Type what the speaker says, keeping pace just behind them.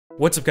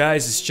What's up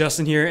guys, it's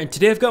Justin here, and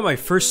today I've got my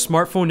first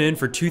smartphone in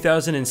for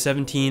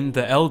 2017,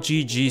 the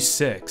LG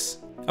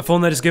G6. A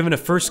phone that is given a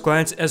first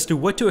glance as to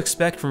what to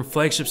expect from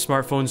flagship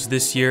smartphones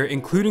this year,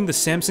 including the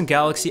Samsung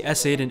Galaxy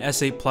S8 and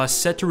S8 Plus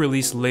set to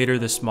release later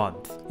this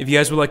month. If you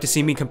guys would like to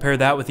see me compare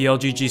that with the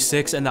LG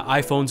G6 and the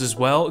iPhones as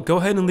well, go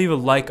ahead and leave a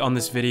like on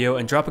this video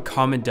and drop a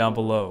comment down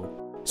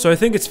below. So I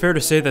think it's fair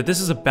to say that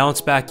this is a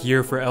bounce back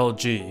year for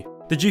LG.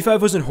 The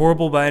G5 wasn't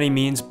horrible by any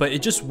means, but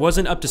it just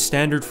wasn't up to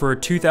standard for a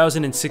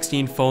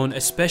 2016 phone,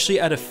 especially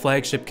at a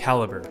flagship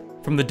caliber.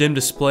 From the dim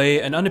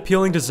display, an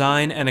unappealing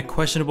design, and a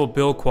questionable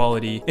build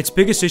quality, its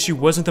biggest issue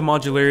wasn't the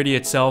modularity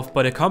itself,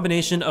 but a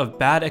combination of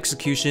bad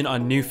execution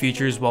on new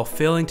features while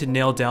failing to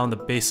nail down the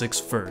basics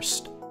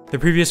first. The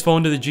previous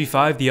phone to the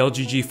G5, the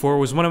LG G4,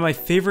 was one of my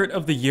favorite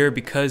of the year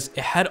because it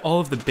had all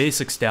of the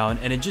basics down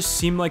and it just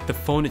seemed like the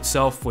phone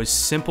itself was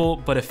simple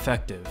but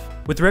effective.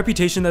 With the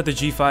reputation that the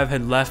G5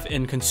 had left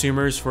in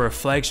consumers for a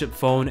flagship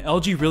phone,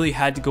 LG really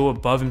had to go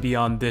above and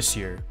beyond this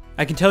year.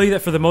 I can tell you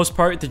that for the most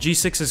part, the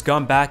G6 has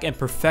gone back and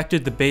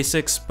perfected the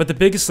basics, but the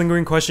biggest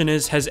lingering question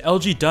is, has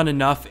LG done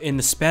enough in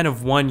the span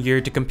of 1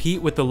 year to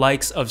compete with the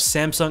likes of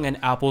Samsung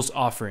and Apple's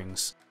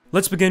offerings?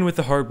 Let's begin with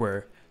the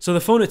hardware. So the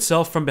phone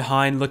itself from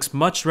behind looks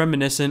much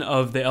reminiscent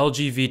of the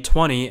LG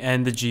V20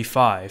 and the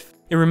G5.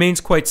 It remains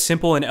quite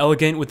simple and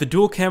elegant with the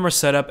dual camera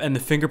setup and the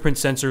fingerprint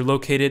sensor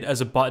located as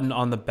a button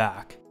on the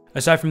back.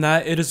 Aside from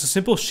that, it is a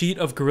simple sheet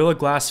of Gorilla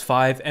Glass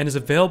 5 and is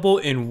available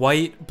in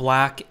white,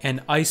 black,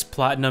 and ice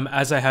platinum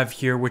as I have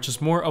here, which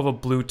is more of a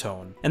blue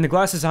tone. And the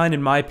glass design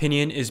in my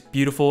opinion is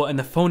beautiful and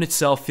the phone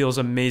itself feels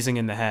amazing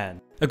in the hand.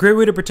 A great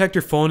way to protect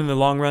your phone in the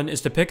long run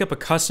is to pick up a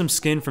custom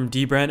skin from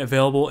Dbrand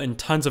available in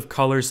tons of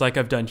colors like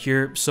I've done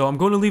here, so I'm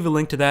going to leave a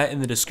link to that in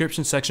the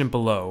description section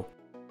below.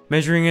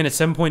 Measuring in at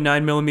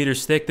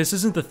 7.9mm thick, this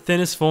isn't the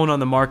thinnest phone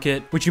on the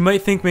market, which you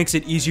might think makes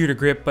it easier to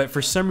grip, but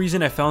for some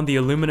reason I found the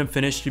aluminum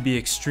finish to be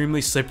extremely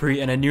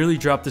slippery and I nearly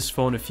dropped this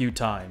phone a few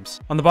times.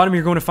 On the bottom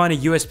you're going to find a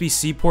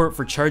USB-C port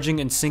for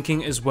charging and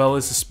syncing as well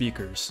as the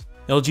speakers.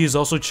 LG has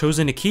also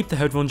chosen to keep the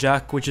headphone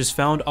jack, which is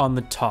found on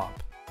the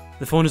top.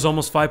 The phone is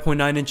almost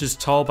 5.9 inches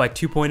tall by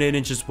 2.8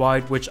 inches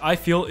wide, which I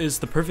feel is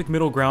the perfect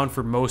middle ground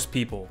for most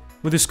people.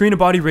 With a screen to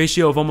body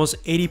ratio of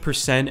almost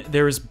 80%,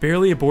 there is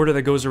barely a border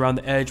that goes around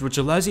the edge, which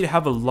allows you to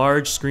have a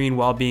large screen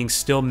while being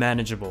still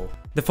manageable.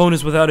 The phone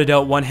is without a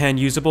doubt one-hand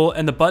usable,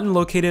 and the button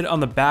located on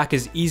the back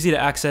is easy to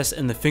access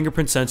and the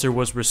fingerprint sensor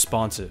was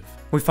responsive.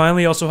 We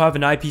finally also have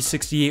an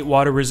IP68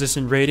 water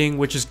resistant rating,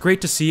 which is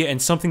great to see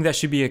and something that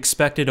should be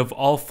expected of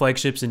all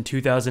flagships in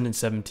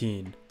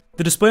 2017.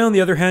 The display on the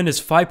other hand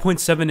is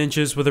 5.7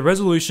 inches with a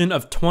resolution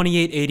of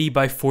 2880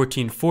 by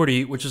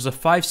 1440, which is a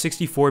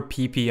 564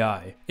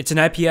 ppi. It's an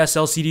IPS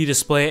LCD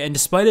display, and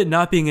despite it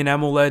not being an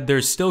AMOLED,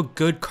 there's still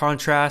good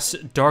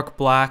contrast, dark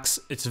blacks,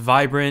 it's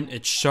vibrant,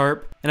 it's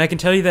sharp, and I can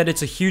tell you that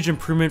it's a huge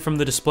improvement from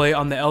the display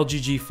on the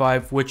LG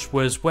G5, which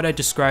was what I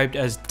described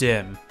as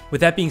dim.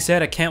 With that being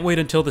said, I can't wait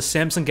until the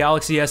Samsung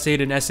Galaxy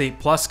S8 and S8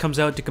 Plus comes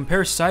out to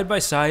compare side by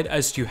side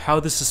as to how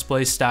this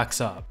display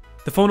stacks up.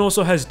 The phone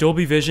also has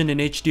Dolby Vision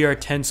and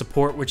HDR10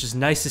 support, which is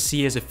nice to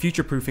see as a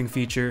future-proofing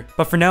feature,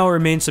 but for now it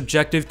remains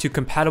subjective to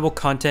compatible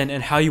content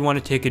and how you want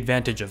to take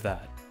advantage of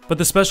that. But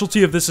the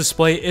specialty of this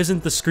display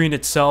isn't the screen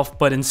itself,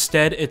 but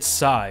instead its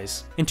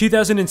size. In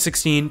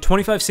 2016,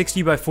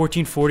 2560 by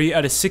 1440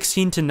 at a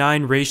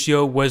 16:9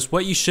 ratio was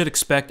what you should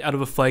expect out of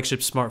a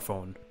flagship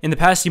smartphone. In the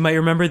past, you might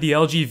remember the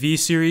LG V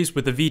series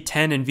with the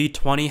V10 and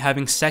V20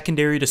 having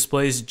secondary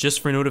displays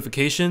just for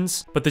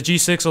notifications, but the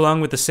G6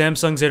 along with the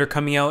Samsungs that are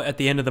coming out at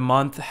the end of the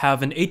month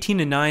have an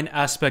 18:9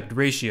 aspect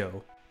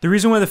ratio. The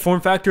reason why the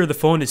form factor of the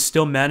phone is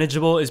still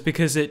manageable is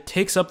because it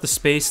takes up the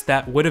space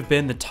that would have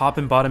been the top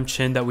and bottom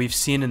chin that we've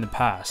seen in the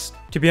past.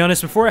 To be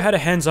honest, before I had a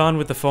hands-on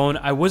with the phone,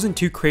 I wasn't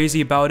too crazy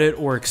about it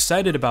or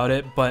excited about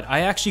it, but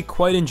I actually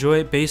quite enjoy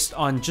it based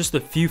on just the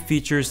few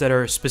features that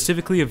are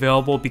specifically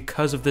available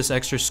because of this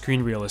extra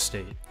screen real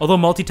estate. Although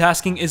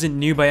multitasking isn't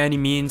new by any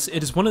means,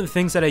 it is one of the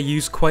things that I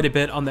use quite a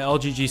bit on the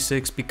LG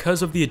G6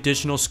 because of the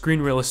additional screen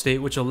real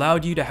estate, which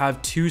allowed you to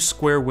have two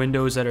square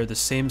windows that are the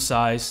same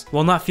size,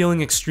 while not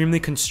feeling extremely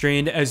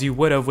constrained as you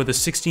would have with a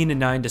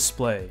 16:9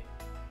 display.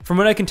 From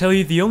what I can tell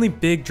you, the only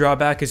big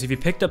drawback is if you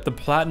picked up the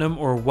platinum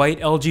or white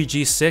LG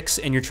G6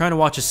 and you're trying to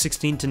watch a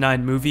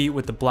 16:9 movie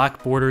with the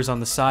black borders on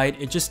the side,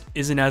 it just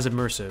isn't as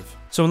immersive.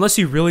 So unless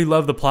you really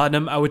love the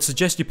platinum, I would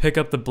suggest you pick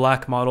up the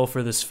black model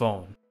for this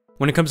phone.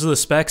 When it comes to the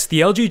specs,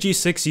 the LG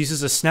G6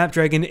 uses a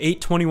Snapdragon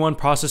 821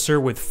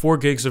 processor with 4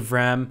 gigs of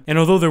RAM, and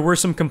although there were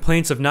some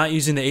complaints of not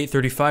using the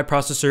 835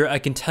 processor, I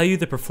can tell you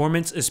the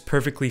performance is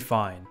perfectly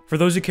fine. For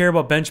those who care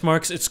about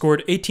benchmarks, it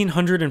scored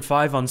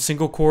 1805 on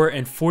single core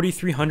and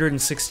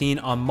 4316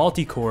 on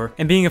multi-core,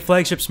 and being a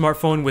flagship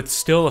smartphone with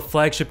still a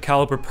flagship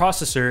caliber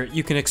processor,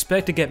 you can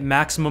expect to get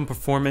maximum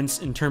performance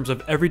in terms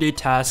of everyday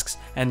tasks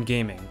and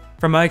gaming.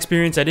 From my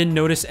experience, I didn't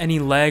notice any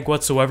lag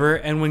whatsoever,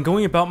 and when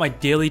going about my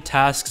daily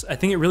tasks, I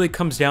think it really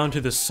comes down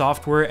to the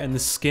software and the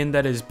skin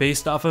that is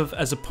based off of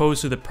as opposed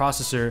to the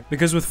processor,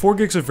 because with 4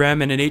 gigs of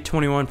RAM and an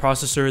 821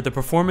 processor, the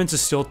performance is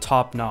still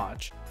top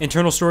notch.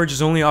 Internal storage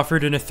is only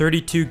offered in a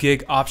 32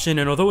 gig option,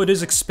 and although it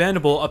is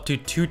expandable up to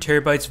 2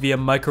 TB via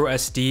micro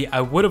SD,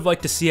 I would have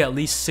liked to see at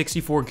least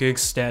 64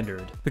 gigs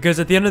standard, because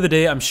at the end of the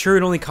day, I'm sure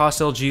it only cost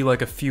LG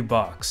like a few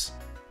bucks.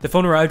 The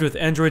phone arrived with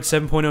Android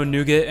 7.0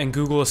 Nougat and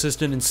Google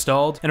Assistant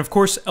installed, and of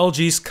course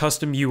LG's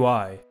custom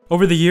UI.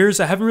 Over the years,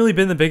 I haven't really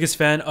been the biggest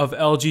fan of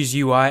LG's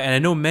UI, and I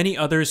know many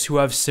others who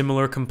have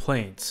similar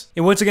complaints.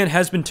 It once again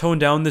has been toned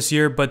down this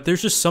year, but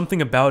there's just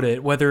something about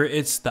it, whether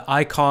it's the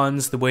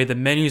icons, the way the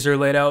menus are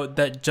laid out,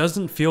 that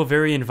doesn't feel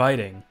very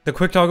inviting. The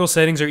quick toggle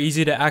settings are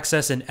easy to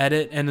access and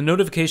edit, and the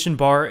notification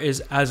bar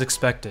is as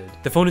expected.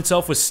 The phone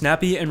itself was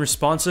snappy and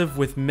responsive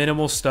with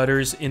minimal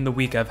stutters in the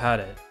week I've had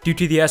it. Due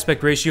to the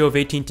aspect ratio of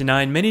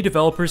 18:9, many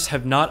developers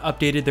have not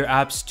updated their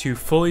apps to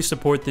fully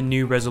support the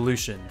new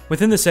resolution.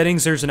 Within the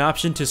settings, there's an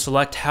option to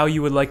select how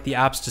you would like the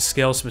apps to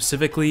scale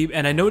specifically,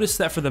 and I noticed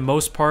that for the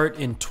most part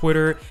in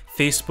Twitter,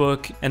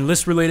 Facebook, and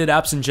list-related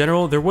apps in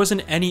general, there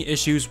wasn't any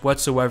issues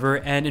whatsoever,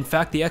 and in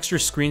fact the extra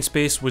screen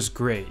space was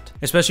great,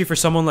 especially for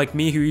someone like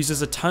me who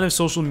uses a ton of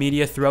social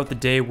media throughout the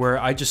day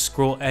where I just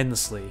scroll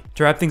endlessly.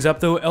 To wrap things up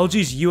though,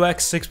 LG's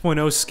UX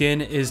 6.0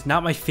 skin is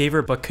not my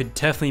favorite but could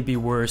definitely be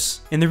worse.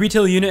 And the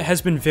retail unit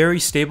has been very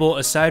stable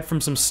aside from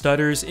some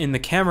stutters in the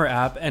camera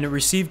app, and it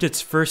received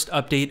its first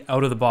update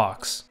out of the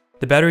box.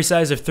 The battery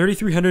size of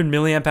 3300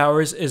 mAh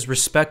is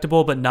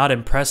respectable but not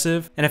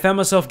impressive, and I found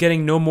myself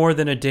getting no more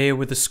than a day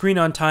with a screen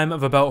on time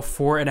of about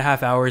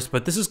 4.5 hours,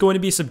 but this is going to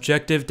be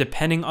subjective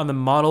depending on the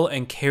model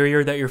and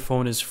carrier that your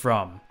phone is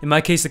from. In my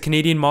case, the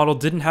Canadian model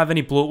didn't have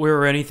any bloatware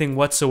or anything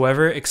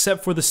whatsoever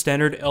except for the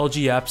standard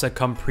LG apps that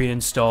come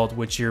pre-installed,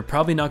 which you're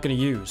probably not going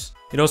to use.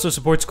 It also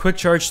supports Quick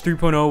Charge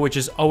 3.0, which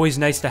is always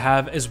nice to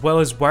have, as well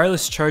as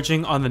wireless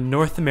charging on the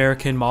North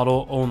American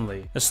model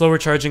only. A slower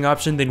charging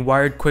option than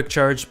wired Quick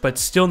Charge, but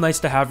still nice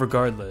to have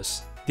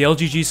regardless. The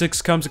LG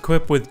G6 comes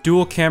equipped with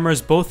dual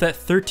cameras, both at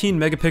 13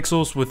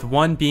 megapixels, with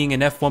one being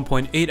an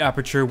f1.8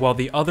 aperture while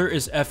the other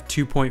is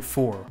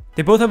f2.4.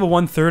 They both have a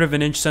 1/3 of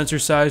an inch sensor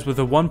size with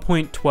a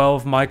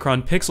 1.12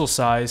 micron pixel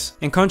size,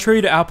 and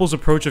contrary to Apple's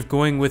approach of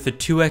going with a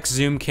 2x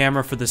zoom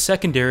camera for the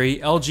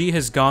secondary, LG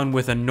has gone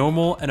with a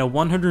normal and a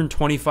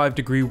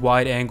 125-degree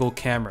wide angle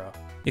camera.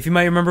 If you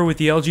might remember with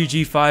the LG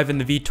G5 and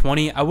the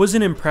V20, I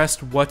wasn't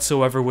impressed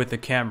whatsoever with the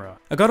camera.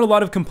 I got a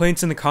lot of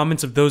complaints in the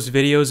comments of those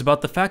videos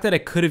about the fact that I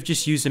could have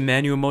just used a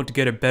manual mode to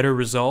get a better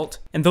result.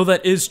 And though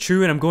that is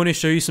true and I'm going to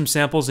show you some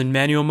samples in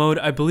manual mode,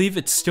 I believe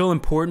it's still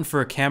important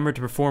for a camera to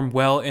perform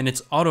well in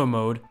its auto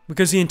mode,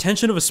 because the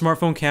intention of a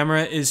smartphone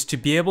camera is to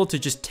be able to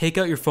just take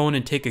out your phone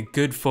and take a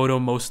good photo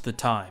most of the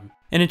time.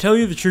 And to tell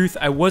you the truth,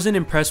 I wasn't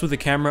impressed with the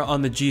camera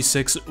on the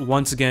G6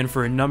 once again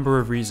for a number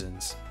of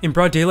reasons. In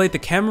broad daylight, the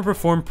camera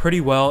performed pretty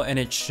well, and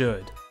it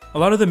should. A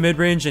lot of the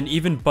mid-range and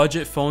even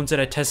budget phones that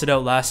I tested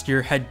out last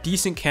year had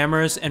decent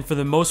cameras and for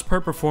the most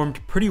part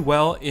performed pretty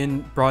well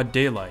in broad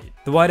daylight.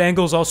 The wide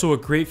angle is also a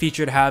great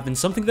feature to have and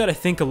something that I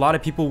think a lot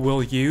of people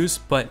will use,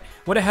 but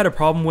what I had a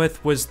problem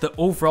with was the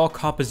overall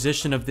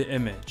composition of the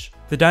image.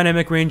 The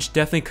dynamic range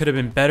definitely could have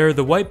been better.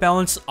 The white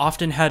balance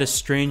often had a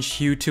strange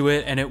hue to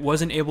it and it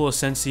wasn't able to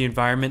sense the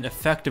environment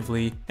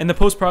effectively, and the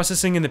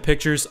post-processing in the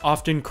pictures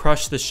often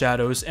crushed the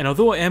shadows, and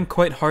although I am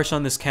quite harsh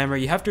on this camera,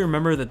 you have to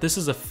remember that this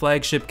is a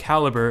flagship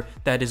caliber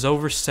that is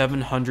over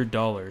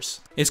 $700.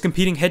 It's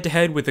competing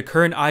head-to-head with the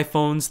current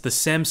iPhones, the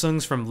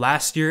Samsungs from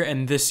last year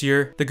and this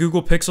year, the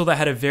Google Pixel that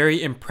had a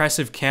very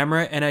impressive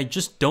camera, and I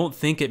just don't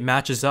think it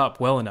matches up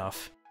well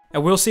enough. I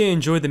will say I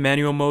enjoyed the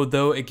manual mode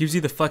though. It gives you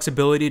the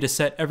flexibility to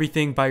set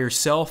everything by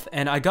yourself,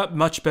 and I got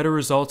much better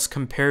results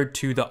compared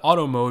to the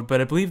auto mode,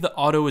 but I believe the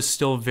auto is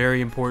still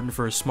very important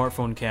for a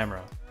smartphone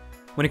camera.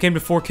 When it came to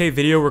 4K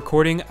video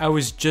recording, I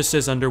was just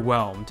as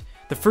underwhelmed.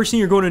 The first thing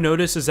you're going to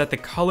notice is that the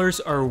colors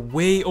are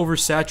way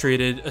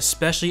oversaturated,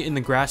 especially in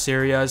the grass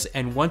areas,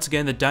 and once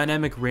again the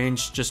dynamic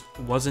range just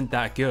wasn't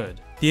that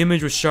good. The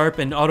image was sharp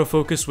and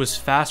autofocus was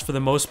fast for the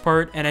most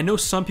part, and I know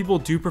some people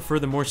do prefer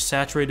the more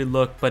saturated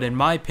look, but in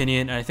my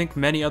opinion, and I think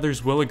many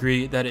others will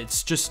agree, that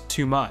it's just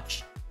too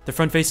much. The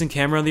front-facing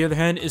camera, on the other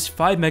hand, is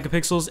 5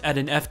 megapixels at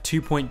an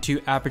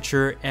f2.2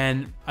 aperture,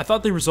 and I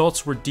thought the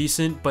results were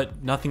decent,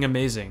 but nothing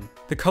amazing.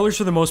 The colors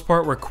for the most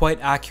part were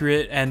quite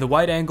accurate, and the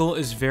wide angle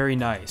is very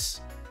nice.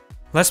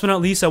 Last but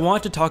not least, I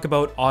want to talk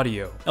about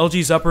audio.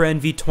 LG's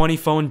upper-end V20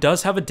 phone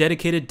does have a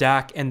dedicated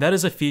DAC, and that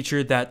is a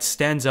feature that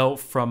stands out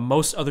from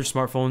most other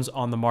smartphones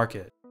on the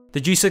market. The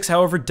G6,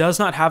 however, does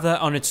not have that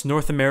on its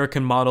North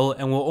American model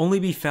and will only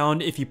be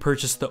found if you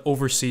purchase the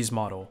overseas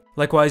model.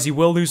 Likewise, you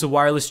will lose the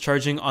wireless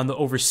charging on the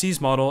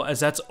overseas model, as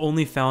that's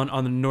only found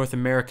on the North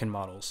American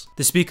models.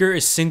 The speaker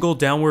is single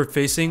downward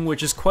facing,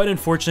 which is quite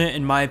unfortunate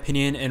in my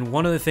opinion, and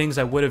one of the things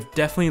I would have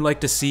definitely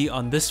liked to see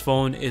on this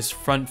phone is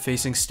front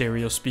facing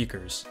stereo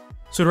speakers.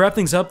 So to wrap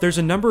things up, there's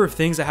a number of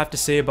things I have to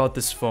say about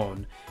this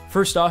phone.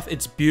 First off,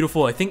 it's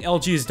beautiful. I think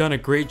LG has done a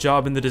great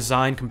job in the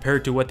design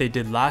compared to what they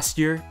did last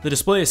year. The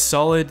display is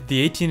solid,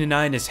 the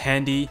 18-9 is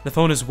handy, the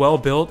phone is well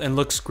built and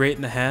looks great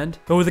in the hand,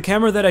 but with a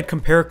camera that I'd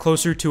compare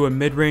closer to a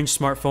mid-range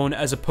smartphone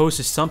as opposed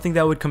to something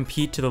that would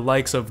compete to the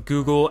likes of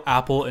Google,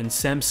 Apple, and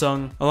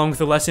Samsung, along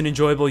with a less than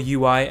enjoyable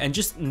UI and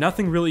just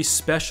nothing really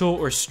special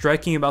or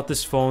striking about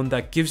this phone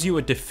that gives you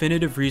a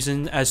definitive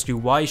reason as to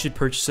why you should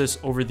purchase this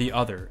over the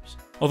others.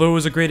 Although it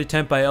was a great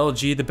attempt by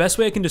LG, the best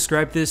way I can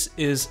describe this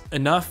is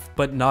enough,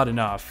 but not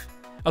enough.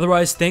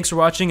 Otherwise, thanks for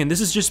watching, and this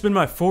has just been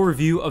my full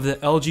review of the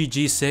LG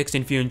G6,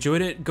 and if you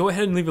enjoyed it, go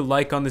ahead and leave a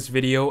like on this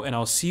video, and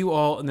I'll see you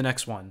all in the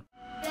next one.